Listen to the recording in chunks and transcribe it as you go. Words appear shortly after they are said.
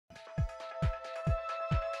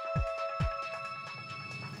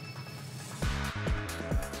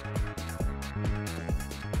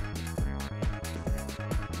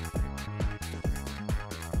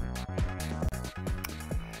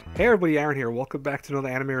Hey everybody, Aaron here. Welcome back to another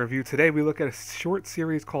anime review. Today we look at a short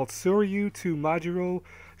series called Souryo to Majiwaru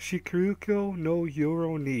Shikiyoku no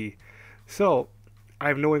Yoru ni. So, I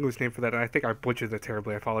have no English name for that, and I think I butchered that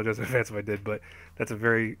terribly. I apologize in advance if I did, but that's a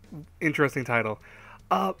very interesting title.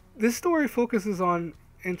 This story focuses on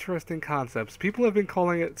interesting concepts. People have been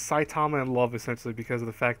calling it Saitama in love, essentially, because of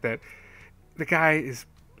the fact that the guy is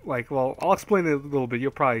like, well, I'll explain it a little bit. You'll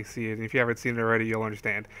probably see it, and if you haven't seen it already, you'll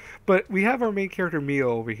understand. But we have our main character Mio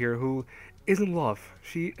over here, who is in love.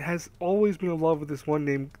 She has always been in love with this one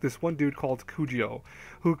dude called Kujo,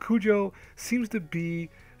 who Kujo seems to be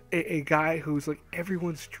a guy who's like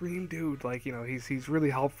everyone's dream dude. Like, he's really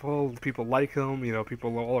helpful. People like him.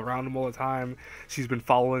 People all around him all the time. She's been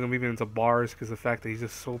following him even into bars because of the fact that he's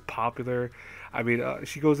just so popular. I mean,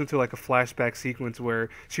 she goes into like a flashback sequence where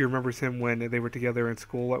she remembers him when they were together in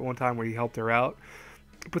school at one time where he helped her out.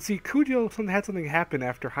 But see, Kujo had something happen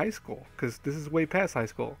after high school, because this is way past high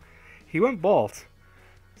school. He went bald,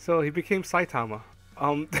 so he became Saitama.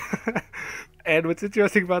 Um, and what's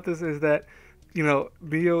interesting about this is that,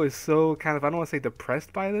 Mio is so kind of, I don't want to say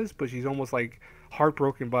depressed by this, but she's almost like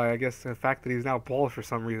heartbroken by, I guess, the fact that he's now bald for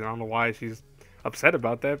some reason. I don't know why she's upset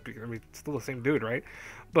about that. I mean, it's still the same dude, right?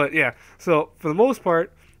 But yeah, so for the most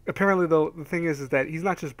part, apparently though, the thing is that he's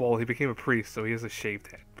not just bald, he became a priest, so he has a shaved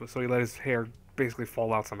head. But so he let his hair basically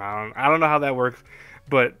fall out somehow. I don't know how that works,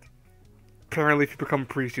 but apparently if you become a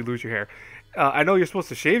priest, you lose your hair. I know you're supposed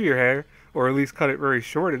to shave your hair, or at least cut it very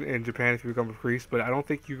short in Japan if you become a priest, but I don't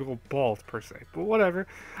think you go bald per se. But whatever.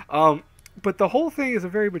 But the whole thing is a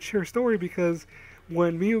very mature story because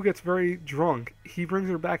when Miyu gets very drunk, he brings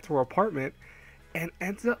her back to her apartment and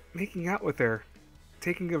ends up making out with her,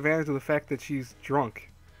 taking advantage of the fact that she's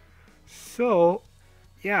drunk. So,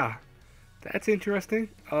 yeah, that's interesting.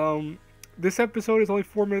 This episode is only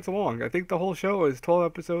 4 minutes long. I think the whole show is 12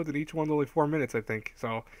 episodes, and each one's only 4 minutes, I think.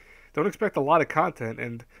 So, don't expect a lot of content.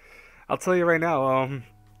 And I'll tell you right now,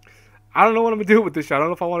 I don't know what I'm gonna do with this show. I don't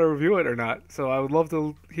know if I want to review it or not. So, I would love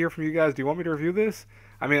to hear from you guys. Do you want me to review this?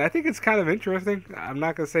 I mean, I think it's kind of interesting. I'm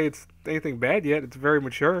not gonna say it's anything bad yet. It's very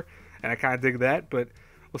mature, and I kind of dig that. But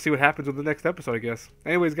we'll see what happens with the next episode, I guess.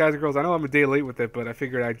 Anyways, guys and girls, I know I'm a day late with it, but I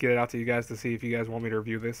figured I'd get it out to you guys to see if you guys want me to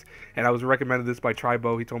review this. And I was recommended this by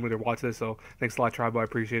Tribo. He told me to watch this, so thanks a lot, Tribo. I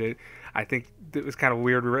appreciate it. I think it was kind of a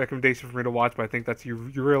weird recommendation for me to watch, but I think that's you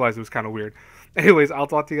realize it was kind of weird. Anyways, I'll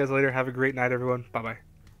talk to you guys later. Have a great night, everyone. Bye-bye.